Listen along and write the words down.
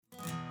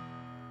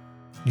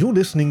You're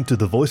listening to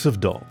The Voice of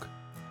Dog.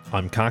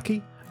 I'm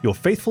Kaki, your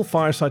faithful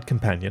fireside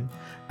companion,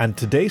 and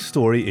today's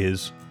story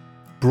is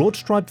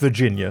Broadstripe,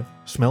 Virginia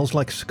Smells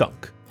Like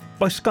Skunk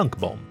by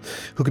Skunkbomb,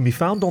 who can be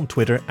found on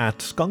Twitter at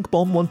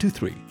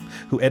Skunkbomb123,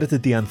 who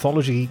edited the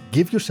anthology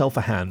Give Yourself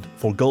a Hand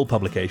for Gull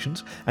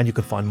Publications, and you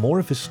can find more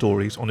of his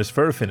stories on his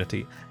fur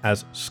affinity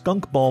as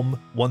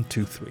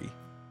Skunkbomb123.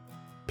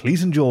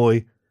 Please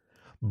enjoy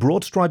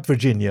Broadstripe,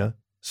 Virginia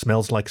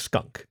Smells Like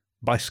Skunk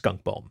by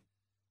Skunkbomb.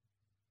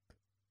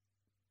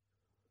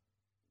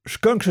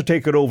 Skunks had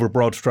taken over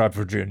Broadstripe,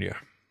 Virginia.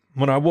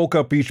 When I woke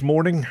up each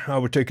morning, I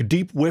would take a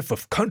deep whiff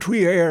of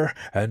country air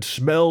and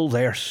smell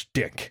their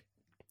stink.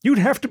 You'd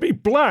have to be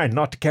blind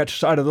not to catch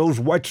sight of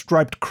those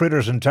white-striped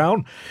critters in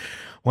town.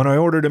 When I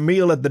ordered a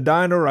meal at the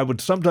diner, I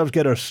would sometimes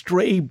get a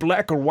stray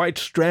black or white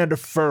strand of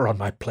fur on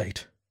my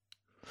plate.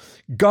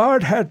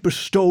 God had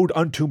bestowed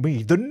unto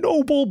me the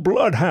noble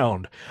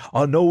bloodhound,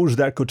 a nose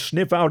that could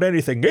sniff out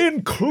anything,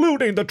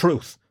 including the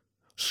truth.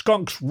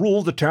 Skunks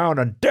ruled the town,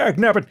 and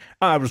dagnabbit,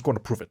 I was going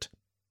to prove it.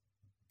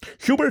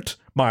 Hubert,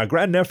 my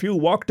grandnephew,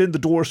 walked in the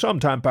door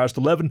sometime past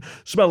 11,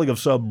 smelling of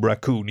some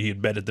raccoon he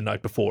had bedded the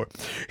night before.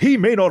 He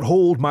may not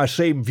hold my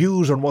same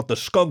views on what the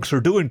skunks are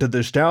doing to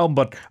this town,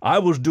 but I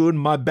was doing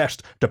my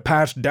best to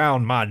pass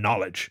down my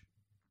knowledge.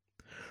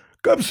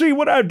 "Come see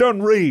what I've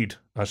done read,"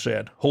 I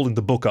said, holding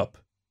the book up.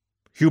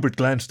 Hubert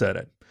glanced at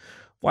it.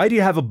 "Why do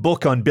you have a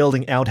book on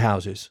building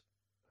outhouses?"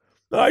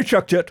 I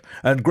chucked it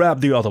and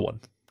grabbed the other one.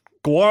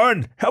 "Go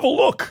on, have a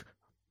look."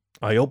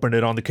 I opened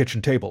it on the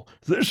kitchen table.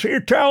 "This here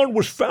town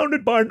was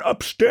founded by an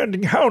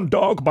upstanding hound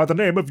dog by the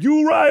name of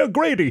Uriah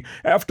Grady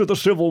after the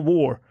Civil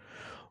War.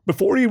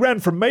 Before he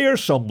ran for mayor,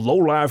 some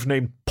lowlife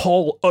named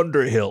Paul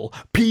Underhill,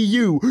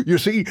 P.U., you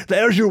see,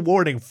 there's your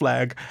warning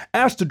flag,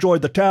 asked to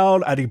join the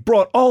town, and he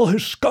brought all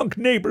his skunk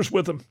neighbors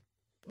with him.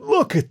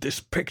 Look at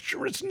this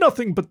picture. It's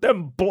nothing but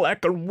them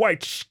black and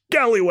white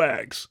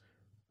scallywags."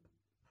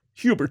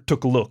 Hubert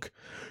took a look.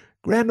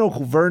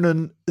 "Granduncle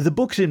Vernon, the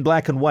book's in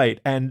black and white,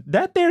 and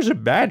that there's a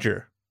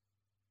badger."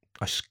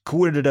 I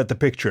squinted at the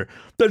picture.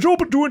 "That's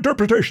open to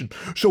interpretation.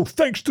 So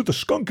thanks to the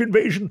skunk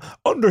invasion,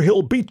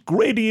 Underhill beat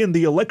Grady in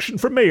the election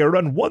for mayor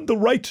and won the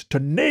right to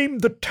name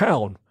the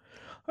town.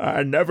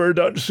 I never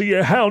done see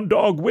a hound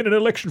dog win an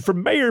election for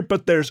mayor,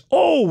 but there's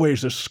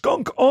always a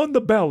skunk on the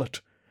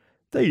ballot.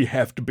 They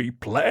have to be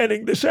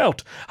planning this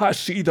out. I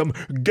see them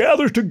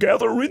gather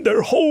together in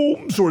their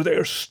homes or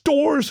their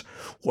stores.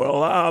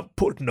 Well, I'm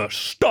putting a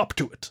stop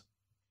to it."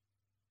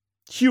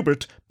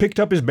 Hubert picked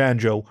up his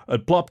banjo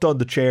and plopped on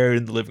the chair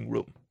in the living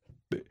room.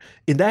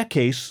 "In that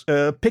case,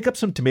 pick up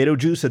some tomato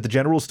juice at the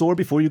general store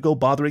before you go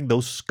bothering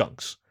those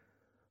skunks."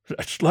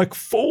 "That's like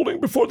folding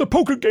before the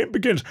poker game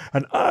begins,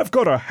 and I've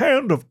got a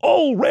hand of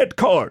all red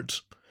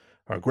cards."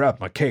 I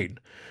grabbed my cane.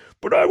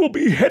 "But I will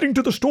be heading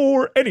to the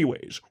store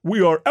anyways.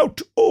 We are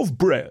out of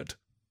bread."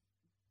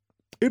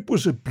 It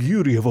was a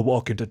beauty of a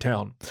walk into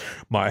town.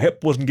 My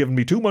hip wasn't giving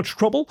me too much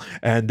trouble,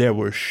 and there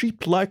were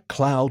sheet-like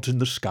clouds in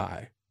the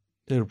sky.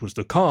 It was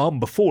the calm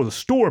before the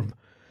storm.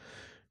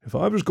 If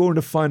I was going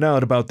to find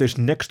out about this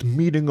next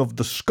meeting of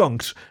the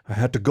skunks, I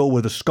had to go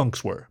where the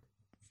skunks were.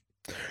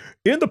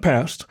 In the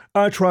past,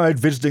 I tried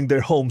visiting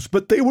their homes,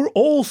 but they were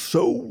all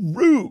so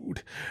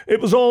rude. It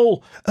was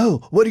all,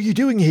 "Oh, what are you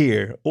doing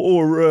here?"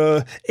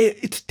 Or,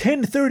 "It's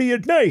 10:30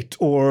 at night,"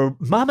 or,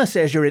 "Mama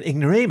says you're an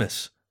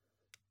ignoramus."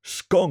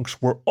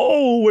 Skunks were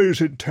always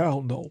in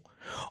town, though.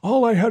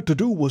 All I had to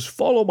do was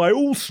follow my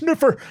old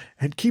sniffer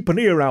and keep an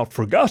ear out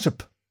for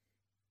gossip.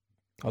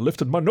 I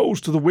lifted my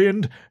nose to the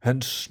wind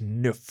and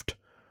sniffed.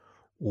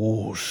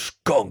 Oh,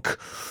 skunk!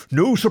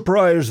 No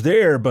surprise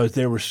there, but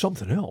there was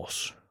something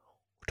else.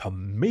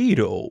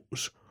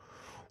 Tomatoes.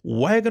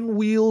 Wagon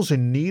wheels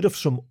in need of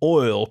some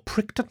oil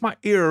pricked at my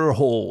ear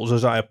holes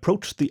as I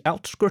approached the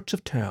outskirts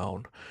of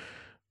town.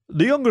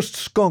 The youngest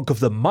skunk of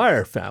the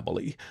Meyer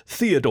family,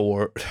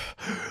 Theodore,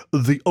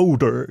 the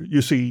odor,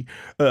 you see,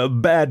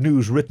 bad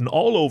news written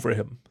all over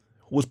him,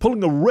 was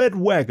pulling a red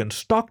wagon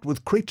stocked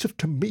with crates of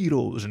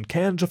tomatoes and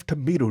cans of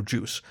tomato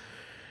juice.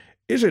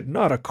 Is it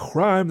not a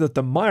crime that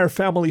the Meyer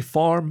family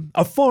farm,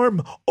 a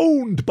farm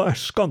owned by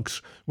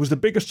skunks, was the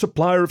biggest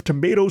supplier of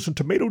tomatoes and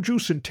tomato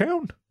juice in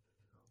town?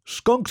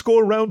 Skunks go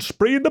around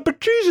spraying the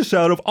bejesus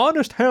out of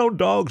honest hound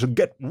dogs and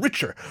get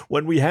richer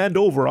when we hand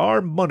over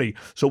our money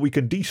so we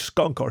can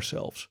de-skunk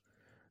ourselves.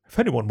 If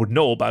anyone would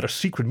know about a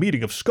secret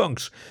meeting of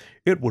skunks,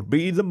 it would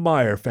be the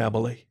Meyer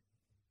family.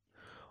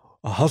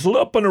 I hustled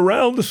up and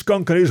around the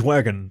skunk in his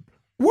wagon.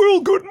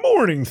 "Well, good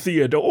morning,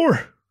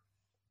 Theodore."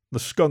 The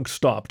skunk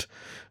stopped.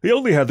 He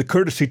only had the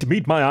courtesy to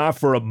meet my eye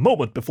for a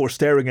moment before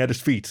staring at his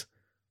feet.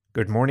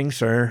 "Good morning,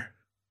 sir."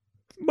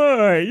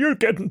 "My, you're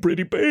getting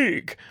pretty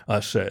big," I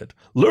said,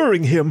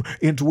 luring him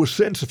into a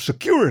sense of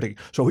security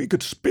so he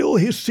could spill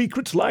his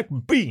secrets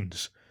like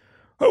beans.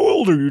 "How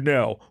old are you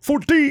now?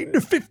 14,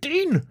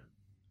 15?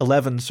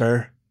 11,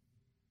 sir."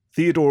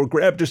 Theodore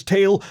grabbed his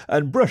tail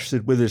and brushed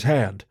it with his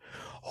hand.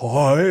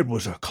 Oh, it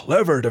was a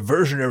clever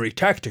diversionary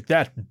tactic,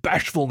 that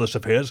bashfulness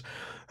of his.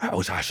 How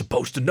was I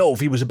supposed to know if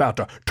he was about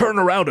to turn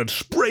around and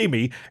spray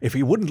me if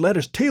he wouldn't let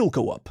his tail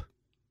go up?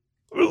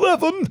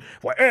 11?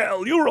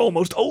 Well, you're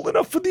almost old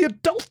enough for the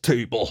adult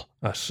table,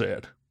 I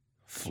said.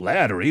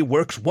 Flattery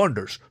works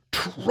wonders.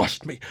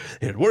 Trust me,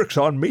 it works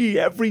on me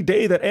every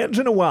day that ends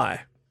in a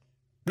Y.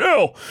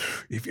 Now,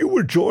 if you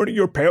were joining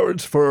your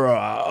parents for,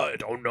 I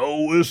don't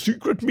know, a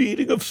secret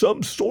meeting of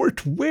some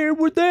sort, where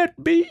would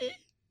that be?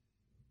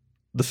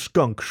 The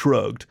skunk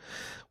shrugged.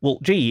 Well,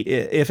 gee,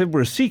 if it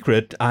were a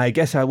secret, I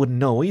guess I wouldn't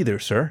know either,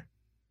 sir.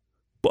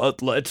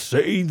 But let's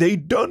say they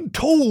done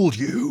told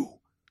you.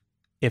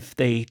 If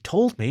they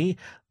told me,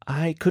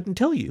 I couldn't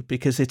tell you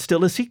because it's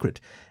still a secret.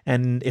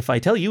 And if I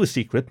tell you a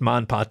secret Ma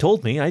and Pa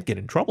told me, I'd get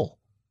in trouble.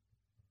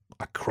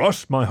 I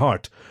crossed my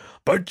heart.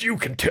 But you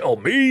can tell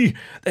me,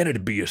 then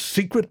it'd be a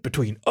secret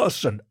between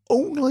us and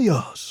only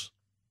us.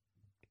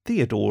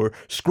 Theodore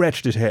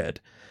scratched his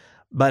head.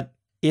 But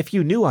if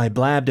you knew I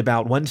blabbed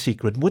about one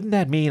secret, wouldn't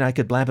that mean I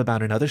could blab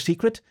about another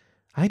secret?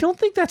 I don't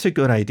think that's a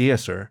good idea,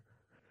 sir.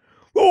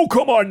 Oh,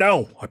 come on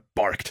now, I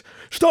barked.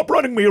 Stop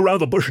running me around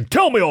the bush and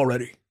tell me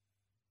already.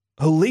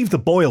 Oh, leave the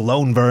boy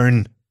alone,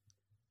 Vern.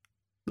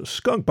 The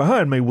skunk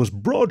behind me was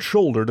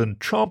broad-shouldered and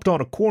chomped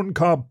on a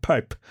corncob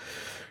pipe.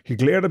 He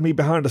glared at me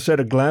behind a set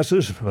of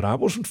glasses, but I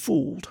wasn't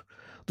fooled.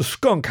 The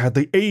skunk had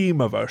the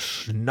aim of a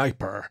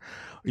sniper.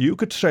 You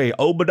could say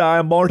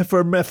Obadiah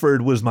Mortimer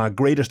Mefford was my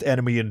greatest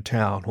enemy in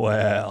town.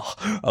 Well,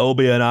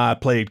 Obie and I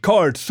played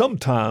cards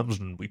sometimes,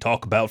 and we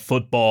talk about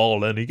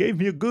football, and he gave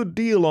me a good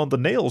deal on the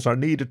nails I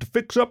needed to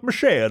fix up my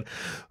shed,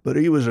 but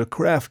he was a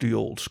crafty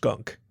old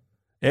skunk.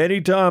 Any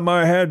time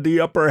I had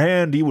the upper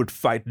hand, he would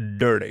fight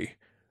dirty.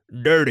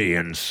 Dirty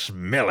and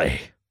smelly.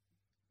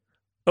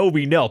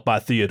 Obie knelt by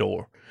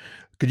Theodore.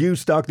 Could you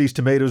stock these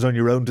tomatoes on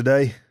your own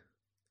today?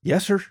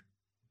 Yes, sir.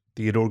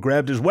 Theodore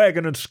grabbed his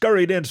wagon and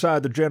scurried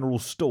inside the general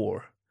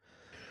store.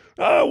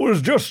 I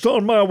was just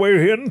on my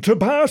way in to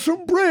buy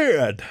some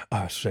bread,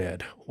 I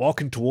said,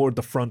 walking toward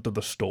the front of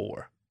the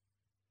store.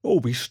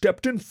 Obie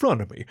stepped in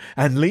front of me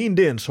and leaned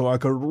in so I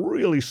could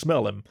really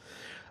smell him.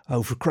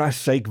 Oh, for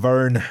Christ's sake,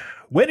 Vern,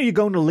 when are you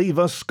going to leave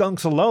us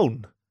skunks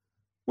alone?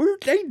 We're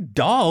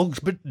dogs,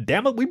 but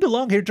damn it, we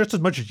belong here just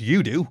as much as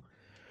you do.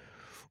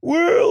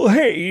 Well,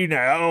 hey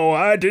now,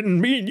 I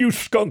didn't mean you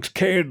skunks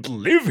can't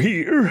live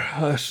here,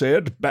 I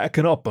said,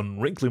 backing up and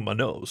wrinkling my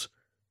nose.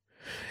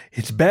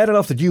 It's bad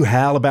enough that you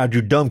howl about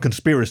your dumb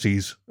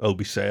conspiracies,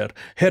 Obie said,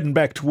 heading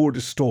back toward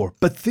his store,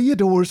 but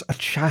Theodore's a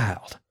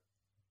child.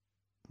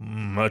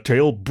 My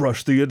tail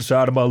brushed the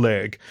inside of my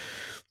leg.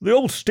 The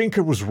old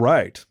stinker was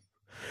right.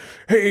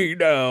 Hey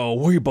now,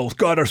 we both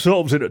got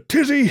ourselves in a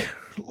tizzy.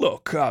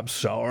 Look, I'm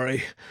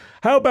sorry.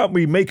 How about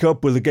we make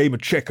up with a game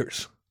of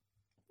checkers?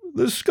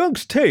 The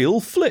skunk's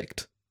tail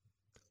flicked.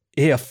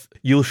 If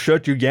you'll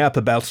shut your yap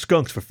about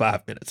skunks for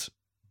 5 minutes.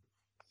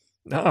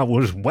 I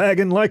was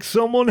wagging like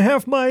someone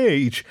half my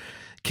age.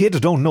 Kids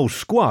don't know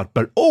squat,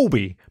 but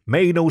Obie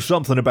may know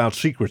something about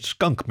secret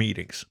skunk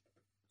meetings.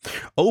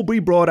 Obie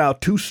brought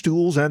out 2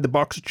 stools and the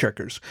box of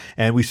checkers,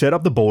 and we set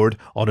up the board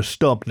on a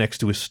stump next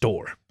to his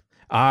store.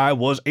 I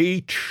was a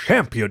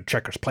champion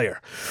checkers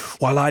player.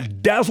 While I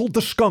dazzled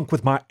the skunk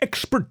with my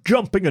expert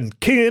jumping and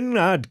kin,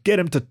 I'd get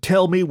him to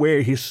tell me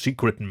where his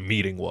secret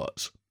meeting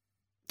was.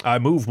 I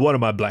moved one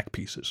of my black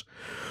pieces.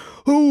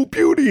 Oh,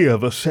 beauty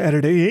of a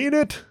Saturday, ain't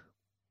it?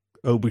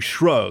 Obie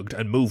shrugged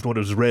and moved one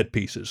of his red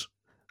pieces.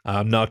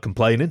 I'm not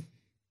complaining.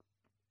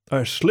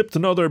 I slipped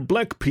another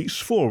black piece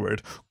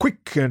forward.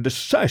 Quick and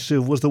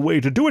decisive was the way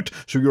to do it,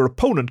 so your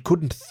opponent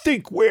couldn't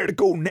think where to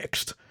go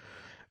next.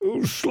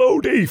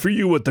 Slow day for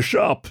you at the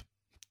shop.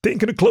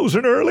 Thinking of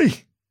closing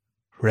early?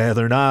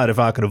 Rather not, if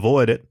I can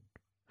avoid it.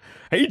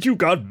 Ain't you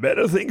got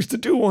better things to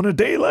do on a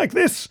day like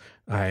this?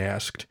 I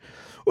asked.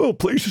 Well,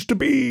 places to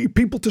be,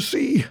 people to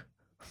see.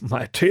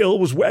 My tail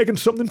was wagging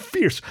something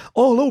fierce.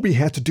 All Obie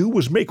had to do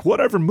was make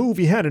whatever move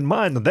he had in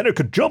mind, and then it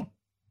could jump.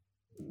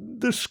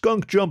 The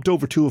skunk jumped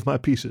over 2 of my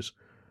pieces.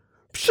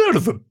 Son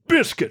of a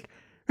biscuit!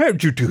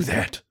 How'd you do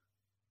that?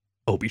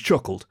 Obie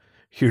chuckled.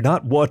 You're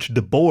not watching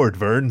the board,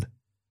 Vern.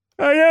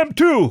 I am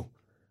too.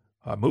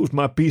 I moved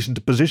my piece into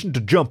position to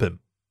jump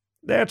him.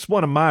 That's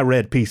one of my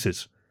red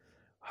pieces.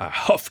 I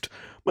huffed.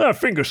 My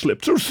finger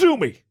slipped, so sue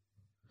me.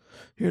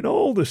 In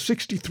all the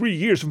 63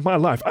 years of my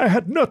life, I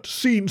had not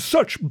seen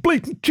such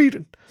blatant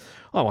cheating.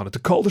 I wanted to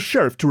call the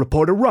sheriff to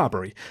report a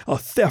robbery, a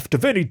theft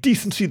of any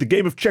decency the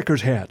game of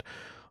checkers had.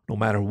 No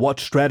matter what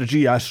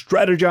strategy I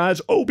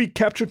strategized, Obie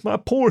captured my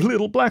poor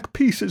little black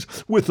pieces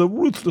with a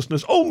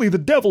ruthlessness only the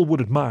devil would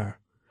admire.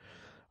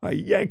 I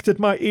yanked at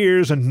my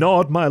ears and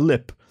gnawed my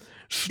lip.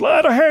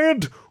 Sleight of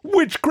hand,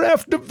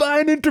 witchcraft,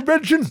 divine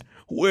intervention.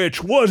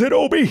 Which was it,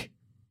 Obie?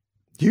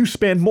 You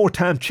spend more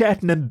time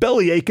chatting and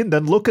belly-aching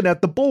than looking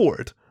at the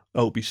board,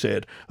 Obie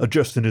said,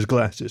 adjusting his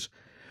glasses.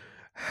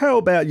 How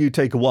about you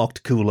take a walk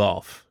to cool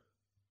off?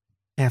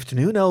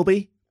 Afternoon,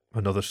 Obie,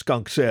 another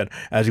skunk said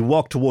as he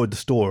walked toward the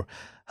store.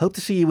 Hope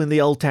to see you in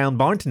the old town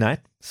barn tonight.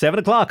 7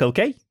 o'clock,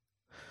 okay?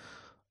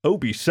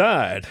 Obie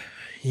sighed.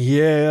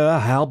 Yeah,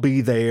 I'll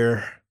be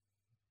there.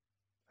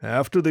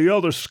 After the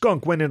other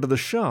skunk went into the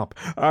shop,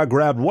 I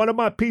grabbed one of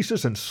my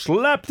pieces and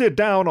slapped it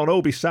down on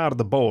Obie's side of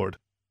the board.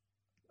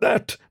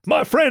 That,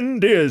 my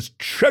friend, is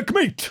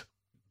checkmate.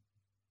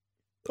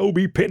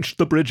 Obie pinched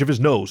the bridge of his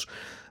nose.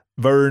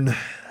 Vern,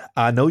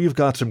 I know you've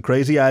got some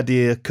crazy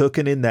idea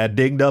cooking in that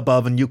dinged-up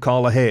oven you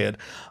call a head,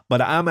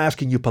 but I'm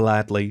asking you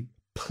politely,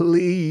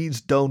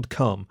 please don't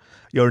come.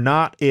 You're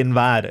not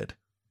invited.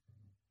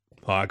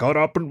 I got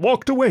up and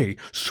walked away,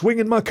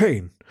 swinging my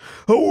cane.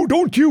 Oh,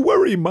 don't you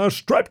worry, my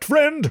striped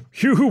friend.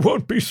 You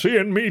won't be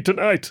seeing me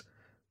tonight.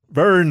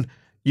 Vern,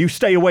 you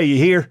stay away, you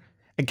hear?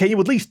 And can you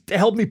at least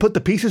help me put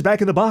the pieces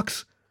back in the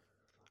box?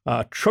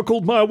 I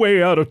chuckled my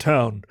way out of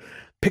town.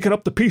 Picking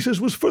up the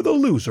pieces was for the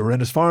loser,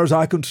 and as far as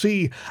I could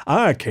see,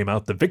 I came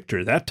out the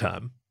victor that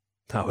time.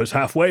 I was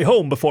halfway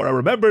home before I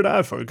remembered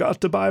I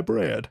forgot to buy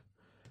bread.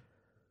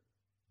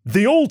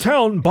 The old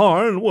town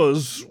barn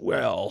was,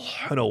 well,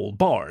 an old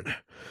barn.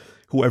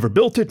 Whoever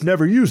built it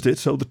never used it,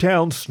 so the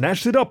town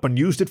snatched it up and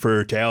used it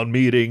for town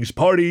meetings,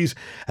 parties,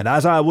 and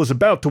as I was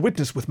about to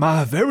witness with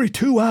my very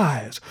two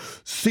eyes,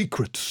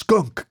 secret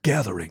skunk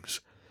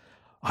gatherings.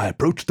 I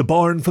approached the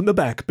barn from the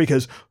back,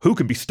 because who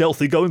can be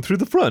stealthy going through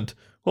the front?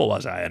 Well,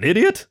 was I an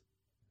idiot?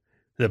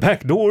 The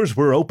back doors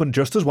were open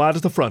just as wide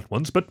as the front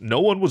ones, but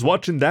no one was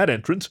watching that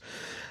entrance.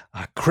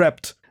 I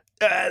crept,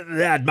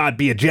 that might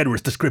be a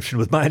generous description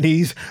with my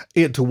knees,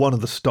 into one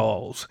of the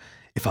stalls.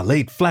 If I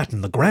laid flat in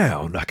the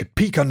ground, I could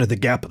peek under the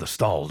gap of the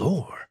stall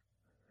door.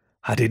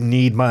 I didn't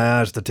need my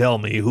eyes to tell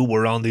me who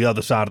were on the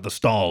other side of the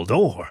stall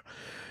door.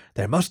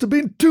 There must have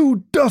been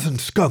 24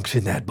 skunks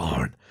in that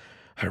barn.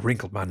 I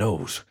wrinkled my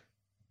nose.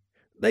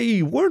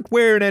 They weren't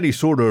wearing any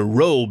sort of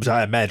robes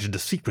I imagined a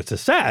secret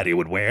society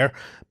would wear,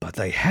 but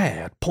they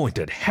had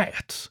pointed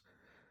hats.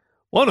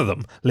 One of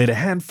them lit a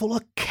handful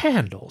of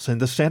candles in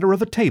the center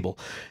of a table.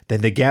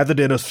 Then they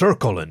gathered in a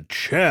circle and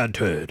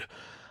chanted.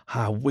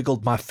 I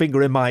wiggled my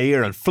finger in my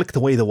ear and flicked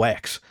away the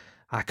wax.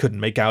 I couldn't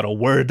make out a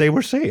word they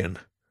were saying.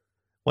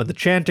 When the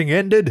chanting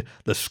ended,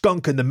 the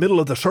skunk in the middle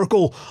of the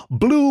circle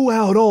blew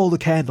out all the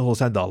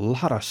candles and a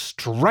lot of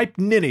striped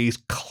ninnies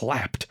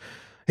clapped.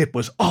 It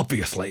was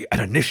obviously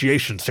an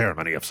initiation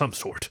ceremony of some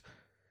sort.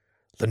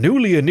 The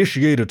newly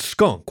initiated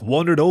skunk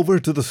wandered over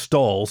to the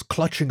stalls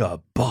clutching a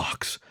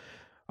box.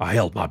 I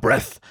held my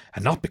breath,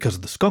 and not because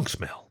of the skunk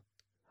smell.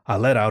 I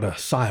let out a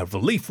sigh of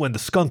relief when the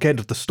skunk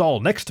entered the stall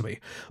next to me,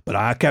 but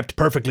I kept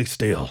perfectly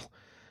still.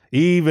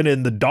 Even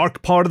in the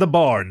dark part of the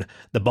barn,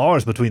 the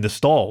bars between the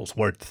stalls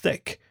weren't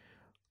thick.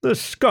 The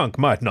skunk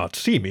might not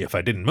see me if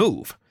I didn't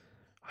move.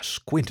 I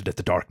squinted at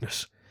the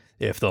darkness.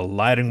 If the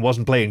lighting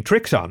wasn't playing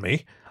tricks on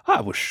me,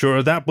 I was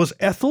sure that was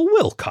Ethel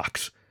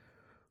Wilcox.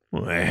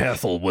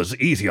 Ethel was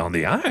easy on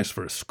the eyes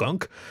for a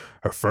skunk.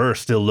 Her fur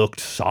still looked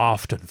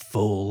soft and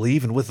full,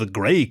 even with the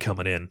gray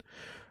coming in.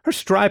 Her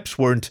stripes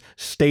weren't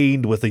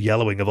stained with the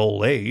yellowing of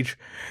old age.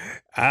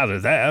 Either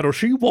that or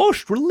she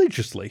washed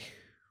religiously.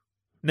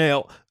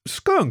 Now,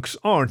 skunks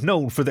aren't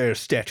known for their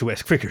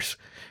statuesque figures.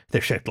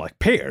 They're shaped like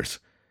pears.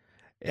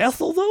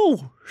 Ethel,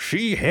 though,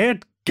 she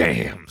had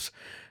gams.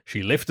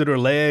 She lifted her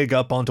leg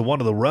up onto one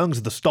of the rungs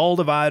of the stall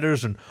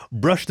dividers and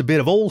brushed a bit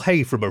of old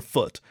hay from her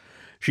foot.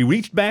 She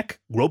reached back,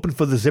 groping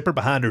for the zipper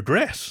behind her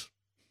dress.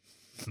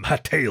 My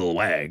tail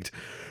wagged.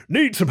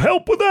 Need some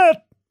help with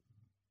that?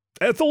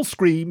 Ethel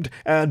screamed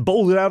and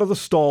bolted out of the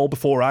stall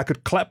before I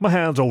could clap my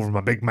hands over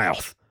my big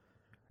mouth.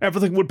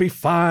 Everything would be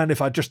fine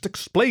if I just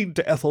explained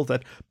to Ethel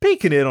that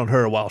peeking in on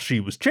her while she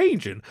was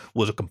changing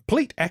was a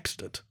complete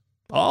accident.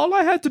 All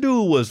I had to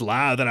do was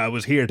lie that I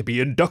was here to be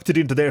inducted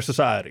into their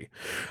society.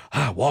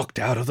 I walked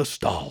out of the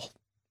stall.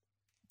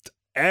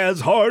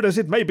 As hard as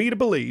it may be to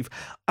believe,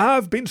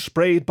 I've been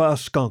sprayed by a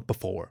skunk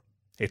before.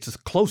 It's the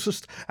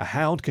closest a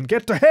hound can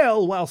get to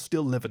hell while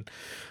still living.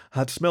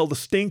 I'd smell the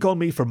stink on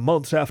me for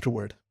months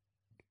afterward.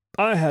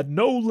 I had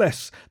no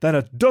less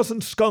than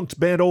 12 skunks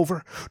bent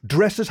over,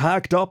 dresses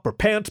hiked up or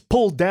pants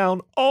pulled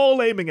down,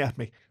 all aiming at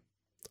me.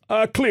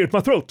 I cleared my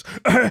throat.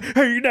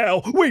 Hey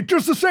now, wait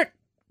just a sec.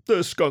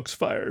 The skunks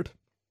fired.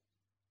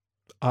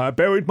 I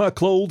buried my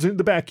clothes in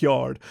the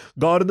backyard,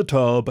 got in the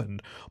tub,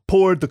 and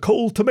poured the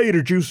cold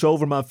tomato juice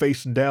over my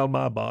face and down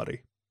my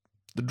body.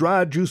 The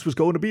dried juice was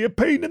going to be a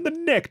pain in the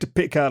neck to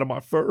pick out of my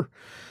fur.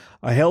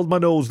 I held my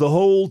nose the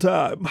whole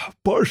time,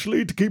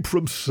 partially to keep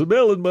from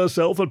smelling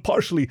myself and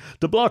partially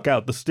to block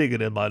out the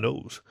stinging in my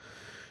nose.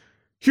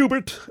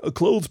 Hubert, a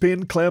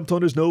clothespin clamped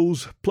on his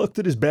nose, plucked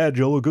at his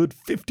banjo a good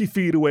 50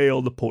 feet away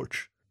on the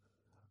porch.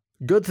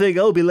 Good thing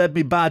Obie let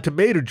me buy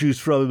tomato juice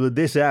from him at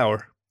this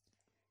hour.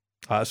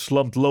 I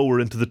slumped lower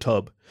into the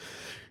tub.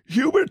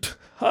 Hubert,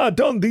 I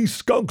done these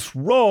skunks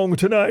wrong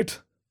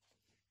tonight.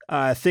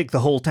 I think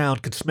the whole town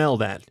could smell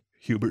that,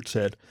 Hubert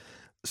said.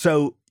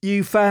 So,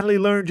 you finally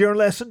learned your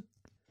lesson?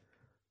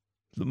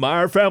 The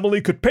Meyer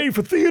family could pay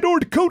for Theodore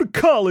to go to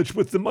college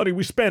with the money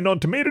we spend on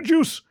tomato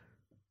juice.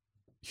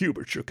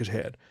 Hubert shook his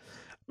head.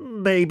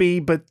 Maybe,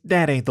 but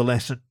that ain't the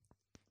lesson.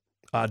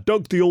 I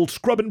dug the old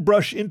scrubbing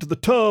brush into the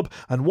tub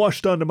and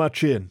washed under my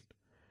chin.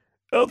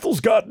 Ethel's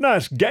got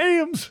nice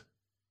gams.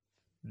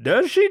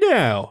 Does she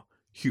now?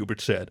 Hubert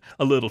said,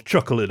 a little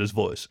chuckle in his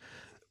voice.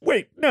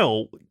 Wait,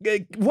 no,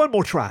 one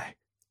more try.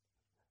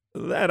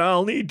 that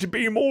I'll need to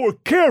be more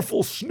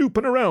careful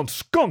snooping around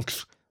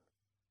skunks.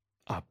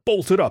 I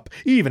bolted up,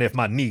 even if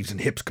my knees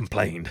and hips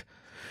complained.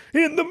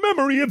 In the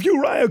memory of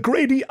Uriah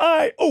Grady,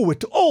 I owe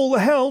it to all the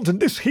hounds in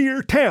this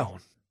here town.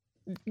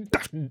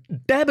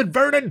 Damn it,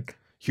 Vernon,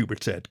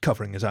 Hubert said,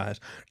 covering his eyes.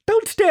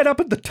 Don't stand up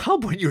in the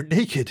tub when you're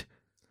naked.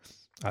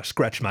 I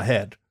scratched my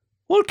head.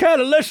 What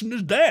kind of lesson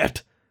is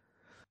that?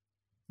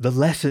 The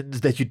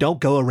lesson's that you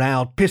don't go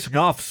around pissing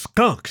off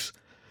skunks.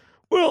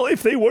 Well,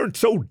 if they weren't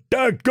so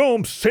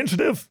daggum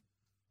sensitive.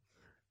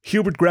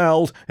 Hubert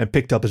growled and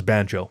picked up his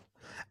banjo.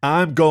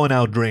 I'm going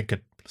out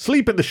drinking.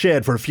 Sleep in the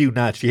shed for a few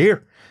nights, you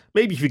hear?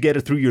 Maybe if you get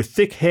it through your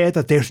thick head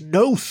that there's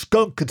no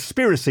skunk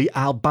conspiracy,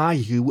 I'll buy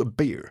you a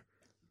beer.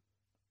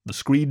 The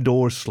screen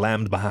door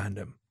slammed behind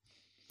him.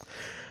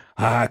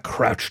 I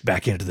crouched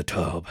back into the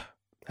tub.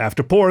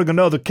 After pouring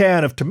another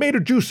can of tomato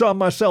juice on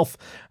myself,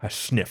 I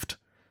sniffed.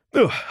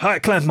 I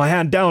clamped my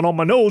hand down on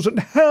my nose and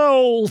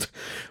howled.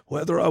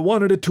 Whether I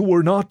wanted it to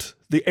or not,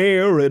 the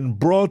air in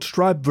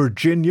Broadstripe,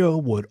 Virginia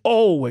would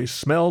always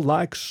smell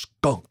like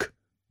skunk.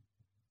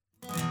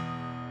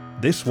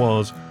 This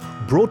was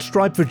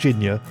Broadstripe,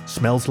 Virginia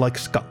Smells Like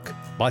Skunk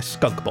by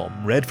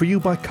Skunkbomb, read for you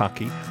by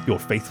Kaki, your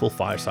faithful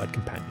fireside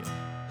companion.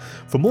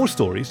 For more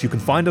stories, you can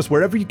find us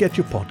wherever you get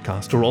your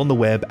podcast or on the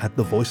web at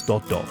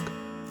thevoice.dog.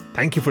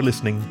 Thank you for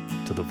listening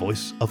to The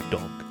Voice of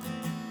Dog.